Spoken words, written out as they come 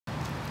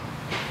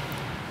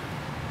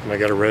And I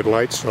got a red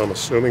light, so I'm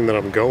assuming that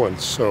I'm going.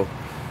 So,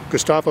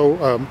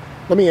 Gustavo,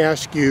 let me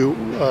ask you,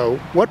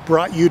 what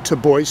brought you to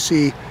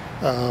Boise?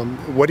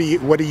 What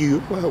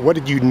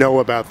did you know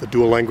about the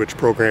dual language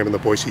program in the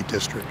Boise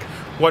district?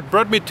 What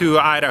brought me to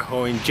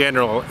Idaho in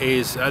general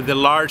is the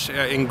large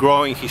and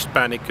growing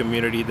Hispanic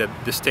community that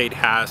the state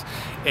has,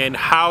 and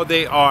how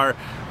they are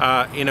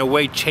in a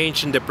way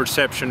changing the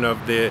perception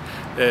of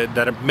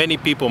that many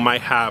people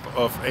might have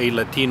of a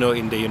Latino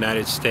in the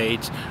United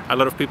States. A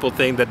lot of people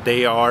think that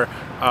they are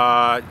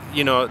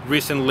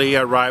recently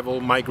arrival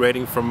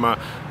migrating from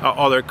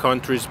other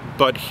countries,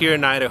 but here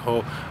in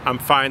Idaho I'm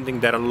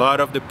finding that a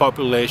lot of the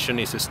population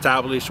is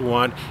established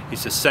one,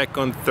 is a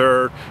second,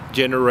 third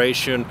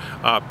generation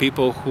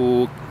people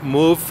who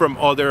move from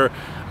other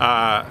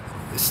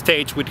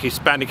states with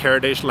Hispanic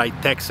heritage like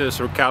Texas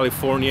or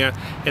California,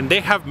 and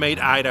they have made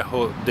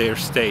Idaho their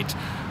state.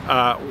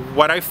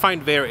 What I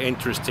find very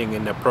interesting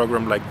in a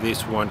program like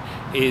this one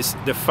is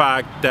the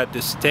fact that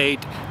the state,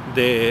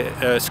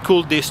 the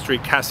school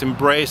district has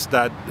embraced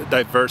that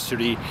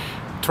diversity,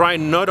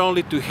 trying not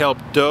only to help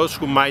those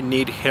who might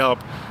need help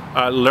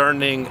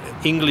learning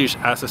English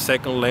as a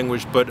second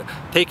language, but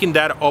taking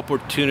that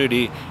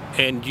opportunity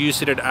and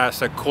using it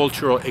as a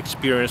cultural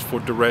experience for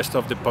the rest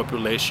of the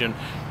population,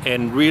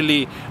 and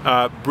really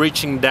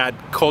bridging that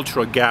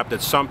cultural gap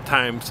that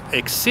sometimes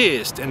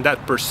exists, and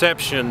that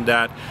perception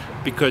that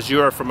because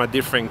you are from a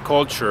different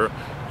culture,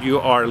 you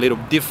are a little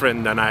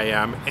different than I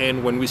am.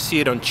 And when we see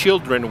it on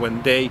children,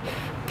 when they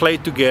play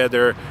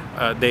together,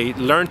 they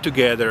learn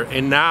together,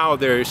 and now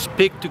they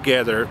speak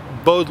together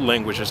both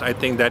languages, I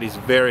think that is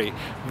very,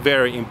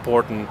 very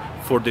important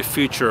for the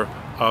future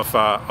of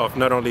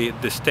not only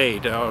the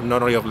state,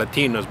 not only of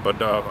Latinos,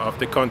 but of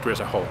the country as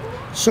a whole.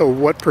 So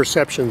what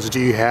perceptions do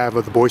you have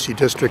of the Boise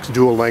District's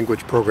dual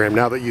language program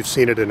now that you've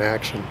seen it in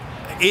action?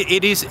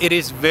 It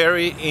is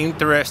very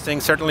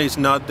interesting. Certainly it's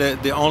not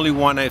the only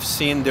one I've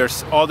seen.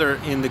 There's other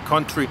in the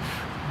country.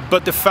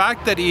 But the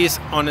fact that it is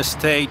on a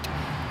state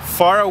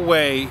far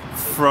away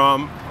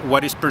from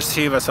what is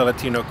perceived as a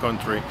Latino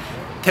country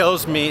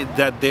tells me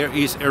that there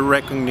is a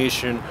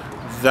recognition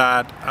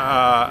that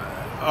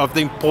of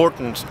the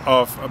importance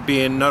of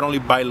being not only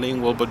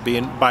bilingual but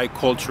being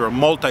bicultural,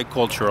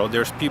 multicultural.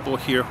 There's people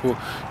here who,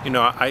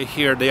 I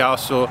hear they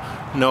also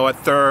know a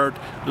third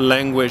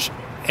language,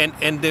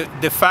 and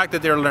the fact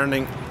that they're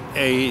learning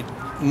a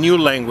new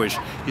language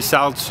is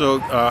also,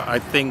 I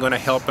think, going to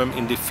help them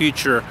in the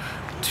future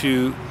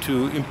to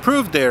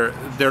improve their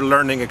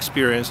learning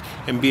experience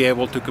and be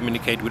able to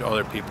communicate with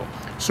other people.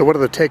 So what are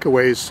the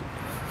takeaways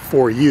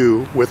for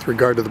you with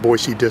regard to the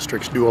Boise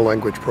District's dual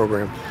language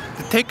program?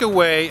 The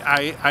takeaway,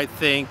 I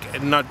think,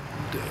 not.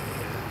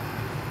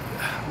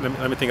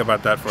 Let me think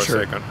about that for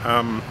Sure. a second.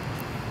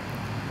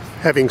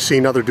 Having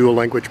seen other dual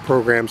language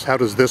programs, how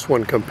does this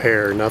one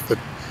compare? Not that.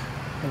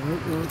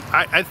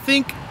 I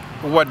think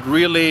what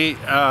really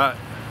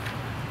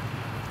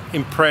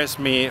impressed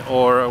me,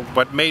 or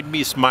what made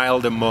me smile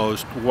the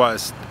most,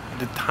 was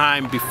the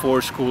time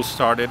before school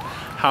started,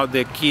 how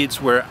the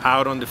kids were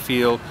out on the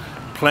field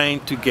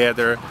playing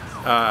together,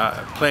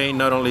 playing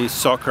not only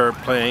soccer,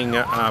 playing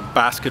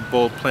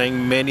basketball,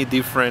 playing many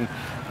different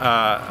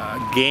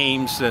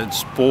games and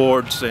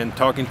sports, and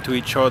talking to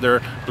each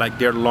other like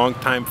they're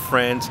longtime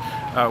friends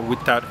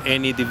without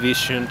any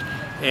division.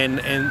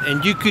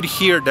 And you could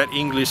hear that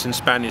English and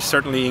Spanish,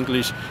 certainly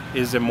English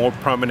is a more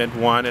prominent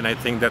one, and I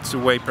think that's the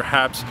way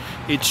perhaps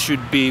it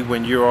should be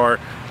when you are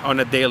on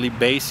a daily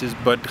basis,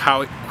 but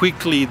how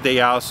quickly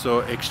they also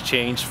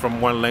exchange from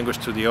one language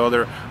to the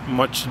other,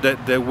 much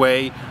the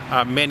way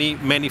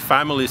many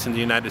families in the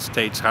United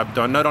States have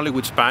done, not only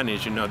with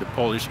Spanish, the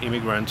Polish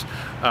immigrants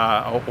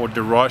or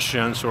the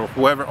Russians or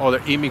whoever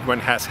other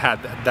immigrant has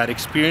had that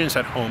experience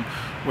at home,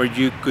 where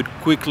you could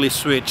quickly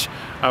switch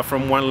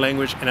from one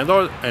language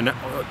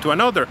to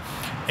another.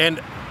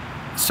 And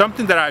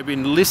something that I've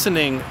been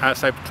listening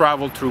as I've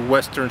traveled through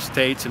Western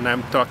states, and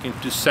I'm talking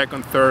to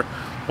second, third,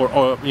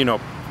 or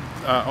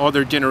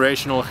other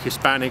generational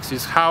Hispanics,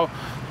 is how,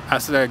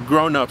 as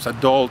grown-ups,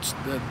 adults,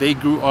 they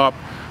grew up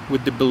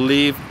with the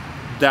belief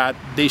that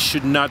they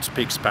should not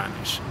speak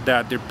Spanish,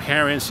 that their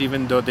parents,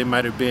 even though they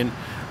might have been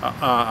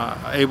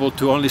able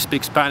to only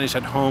speak Spanish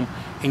at home,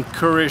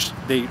 encouraged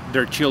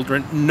their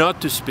children not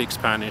to speak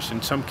Spanish,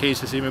 in some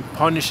cases even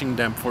punishing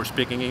them for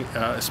speaking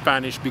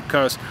Spanish,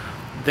 because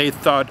they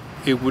thought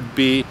it would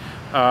be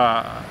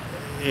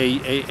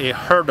a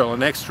hurdle,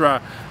 an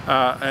extra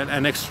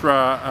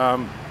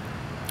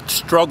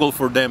struggle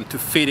for them to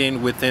fit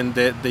in within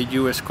the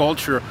U.S.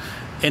 culture.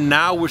 And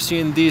now we're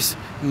seeing this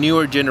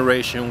newer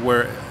generation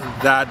where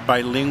that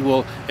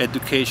bilingual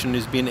education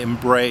is being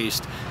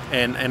embraced,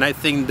 and I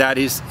think that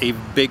is a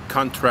big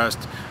contrast,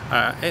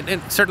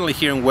 and certainly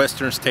here in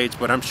Western states,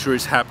 but I'm sure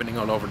it's happening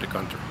all over the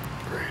country.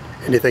 Great.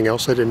 Anything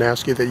else I didn't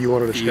ask you that you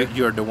wanted to share?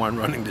 You're the one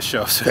running the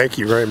show. So. Thank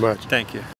you very much. Thank you.